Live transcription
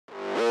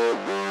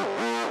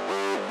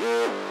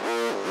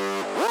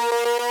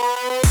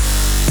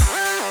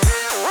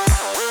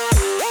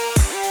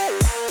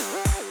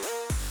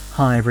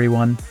Hi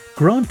everyone,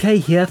 Grant K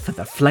here for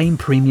the Flame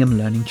Premium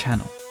Learning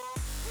channel.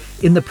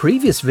 In the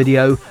previous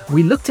video,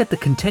 we looked at the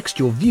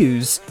contextual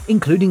views,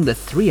 including the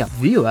 3-up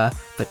viewer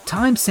for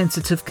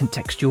time-sensitive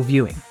contextual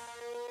viewing.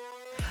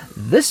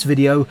 This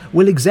video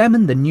will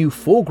examine the new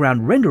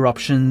foreground render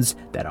options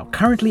that are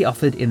currently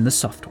offered in the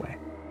software.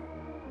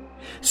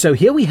 So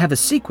here we have a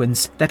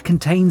sequence that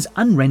contains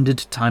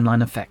unrendered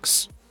timeline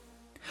effects.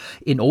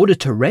 In order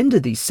to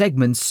render these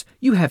segments,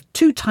 you have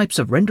two types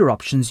of render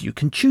options you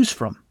can choose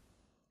from.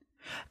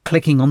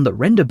 Clicking on the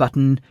Render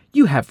button,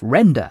 you have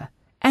Render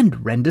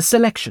and Render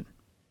Selection.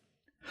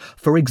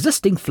 For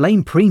existing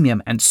Flame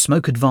Premium and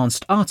Smoke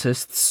Advanced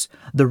artists,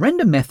 the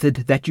render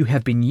method that you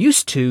have been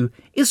used to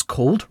is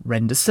called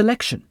Render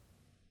Selection.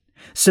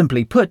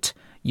 Simply put,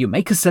 you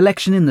make a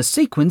selection in the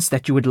sequence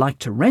that you would like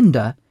to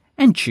render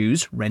and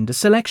choose Render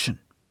Selection.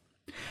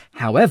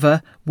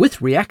 However,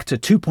 with Reactor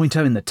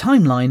 2.0 in the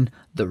timeline,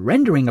 the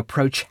rendering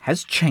approach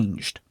has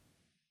changed.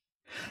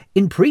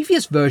 In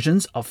previous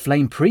versions of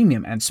Flame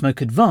Premium and Smoke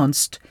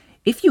Advanced,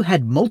 if you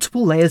had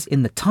multiple layers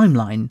in the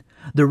timeline,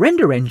 the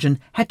render engine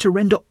had to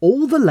render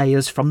all the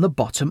layers from the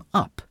bottom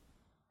up.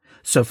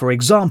 So for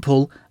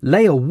example,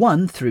 layer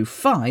 1 through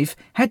 5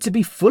 had to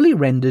be fully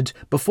rendered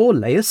before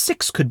layer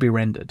 6 could be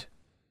rendered.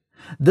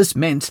 This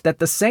meant that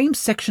the same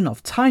section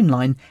of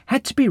timeline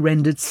had to be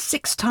rendered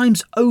 6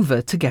 times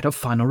over to get a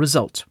final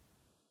result.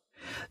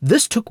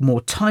 This took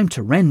more time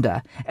to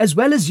render, as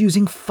well as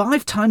using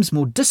 5 times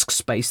more disk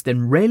space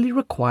than really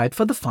required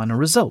for the final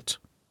result.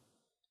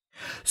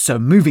 So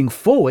moving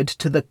forward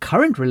to the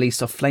current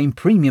release of Flame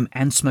Premium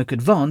and Smoke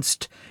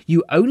Advanced,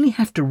 you only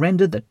have to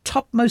render the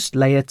topmost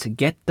layer to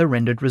get the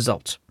rendered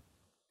result.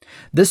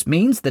 This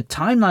means the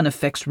timeline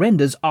effects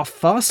renders are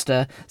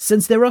faster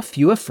since there are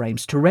fewer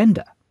frames to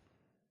render.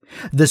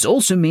 This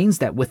also means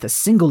that with a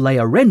single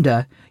layer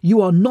render,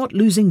 you are not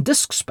losing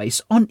disk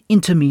space on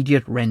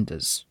intermediate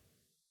renders.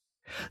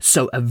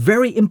 So a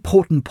very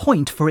important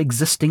point for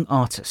existing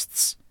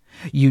artists.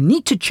 You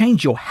need to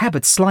change your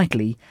habit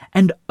slightly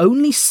and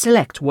only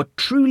select what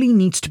truly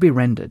needs to be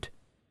rendered.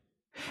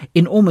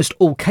 In almost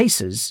all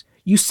cases,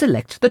 you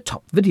select the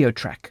top video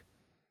track.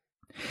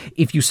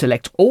 If you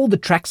select all the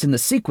tracks in the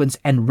sequence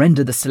and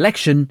render the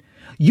selection,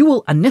 you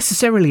will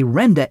unnecessarily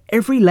render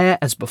every layer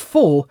as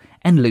before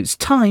and lose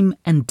time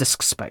and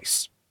disk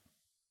space.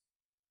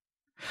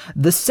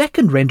 The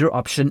second render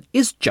option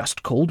is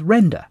just called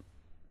Render.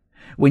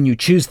 When you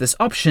choose this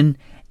option,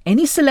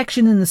 any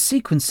selection in the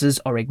sequences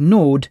are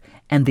ignored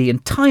and the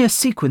entire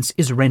sequence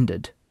is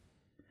rendered.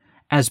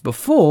 As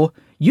before,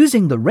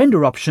 using the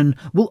Render option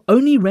will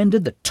only render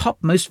the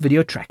topmost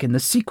video track in the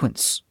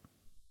sequence.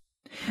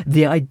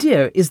 The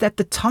idea is that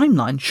the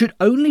timeline should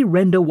only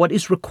render what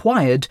is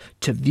required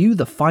to view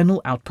the final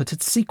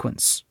outputted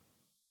sequence.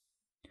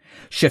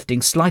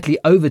 Shifting slightly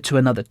over to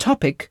another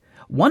topic,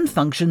 one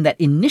function that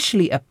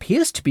initially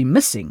appears to be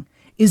missing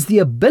is the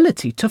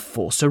ability to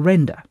force a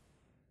render.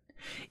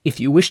 If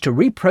you wish to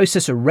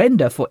reprocess a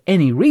render for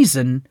any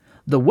reason,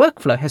 the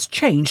workflow has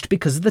changed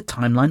because of the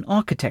timeline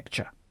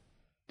architecture.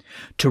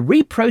 To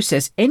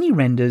reprocess any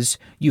renders,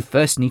 you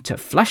first need to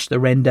flush the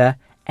render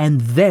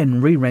and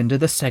then re-render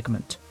the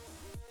segment.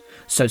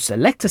 So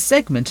select a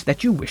segment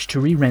that you wish to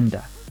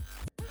re-render.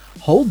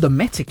 Hold the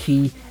Meta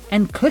key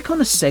and click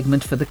on a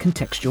segment for the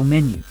contextual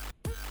menu.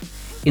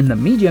 In the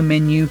Media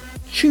menu,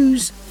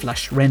 choose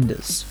Flush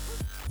Renders.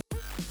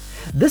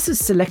 This is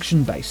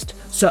selection-based,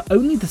 so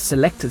only the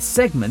selected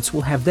segments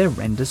will have their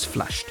renders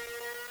flushed.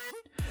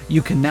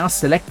 You can now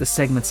select the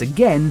segments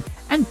again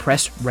and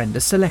press Render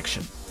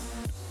Selection.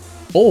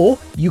 Or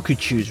you could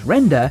choose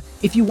Render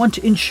if you want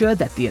to ensure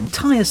that the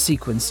entire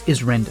sequence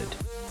is rendered.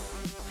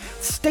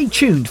 Stay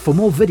tuned for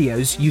more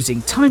videos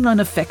using timeline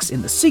effects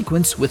in the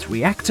sequence with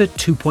Reactor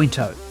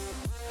 2.0.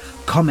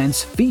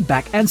 Comments,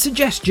 feedback and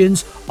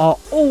suggestions are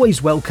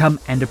always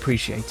welcome and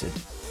appreciated.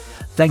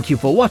 Thank you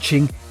for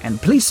watching, and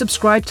please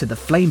subscribe to the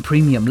Flame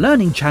Premium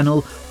Learning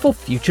channel for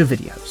future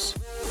videos.